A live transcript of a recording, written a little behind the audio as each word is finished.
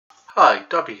Hi,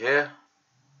 Dobby here,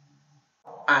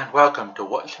 and welcome to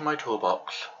What's in My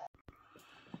Toolbox.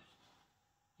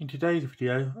 In today's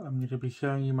video, I'm going to be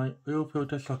showing you my oil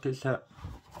filter socket set.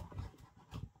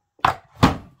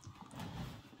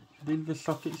 These are the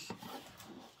sockets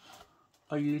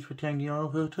I use for changing oil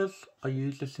filters. I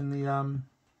used this in the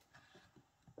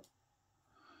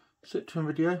Citroen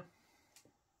video.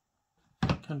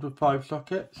 It comes with 5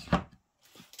 sockets.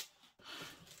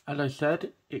 As I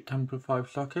said, it comes with 5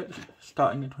 sockets,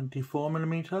 starting at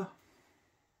 24mm.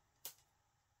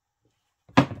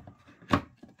 Then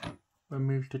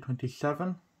moves to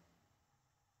 27.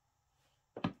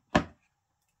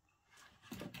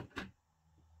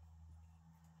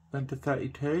 Then to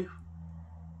 32.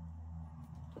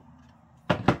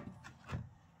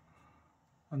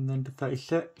 And then to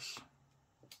 36.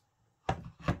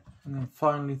 And then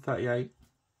finally 38.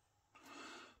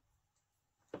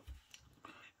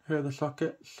 Here are the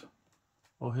sockets,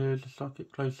 or here's the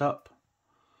socket close up.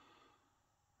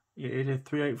 It is a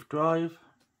 3/8 drive.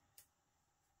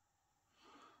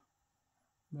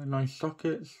 They're nice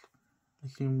sockets, they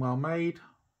seem well made.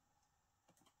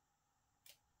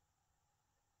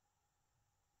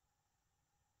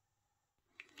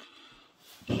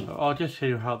 So I'll just show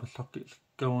you how the sockets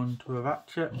go onto a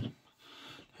ratchet.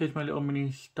 Here's my little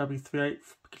mini stubby 3/8,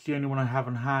 because it's the only one I have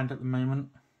on hand at the moment.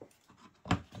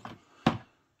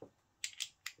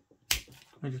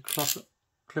 I just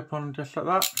clip on just like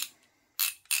that.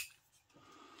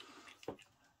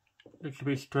 Looks a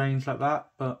bit strange like that,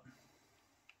 but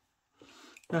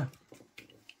yeah,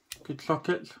 good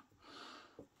sockets.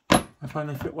 I find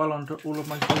they fit well onto all of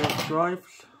my 3/8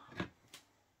 drives.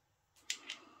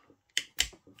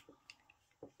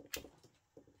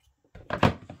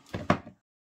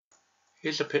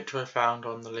 Here's a picture I found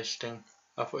on the listing.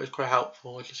 I thought it was quite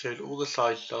helpful as it showed all the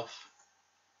side stuff.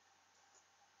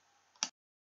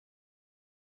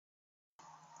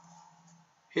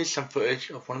 Here's some footage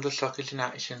of one of the sockets in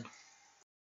action.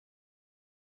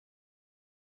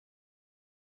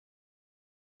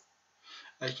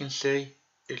 As you can see,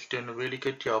 it's doing a really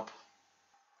good job.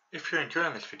 If you're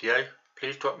enjoying this video,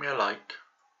 please drop me a like,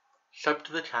 sub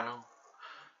to the channel,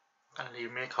 and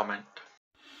leave me a comment.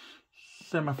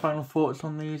 So my final thoughts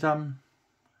on these oil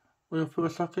filter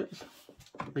sockets.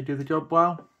 They do the job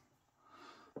well.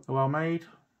 They're well made,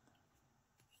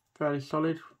 fairly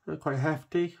solid. They're quite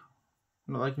hefty.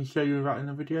 Not that I can show you that in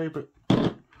the video, but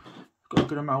got a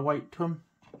good amount of weight to them.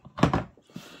 And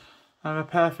they're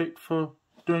perfect for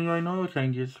doing your own oil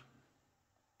changes.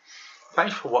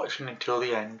 Thanks for watching until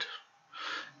the end.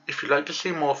 If you'd like to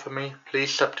see more from me,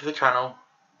 please sub to the channel,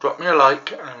 drop me a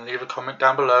like and leave a comment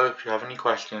down below if you have any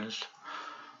questions.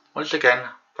 Once again,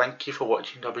 thank you for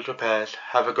watching Dobby's Repairs.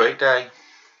 Have a great day.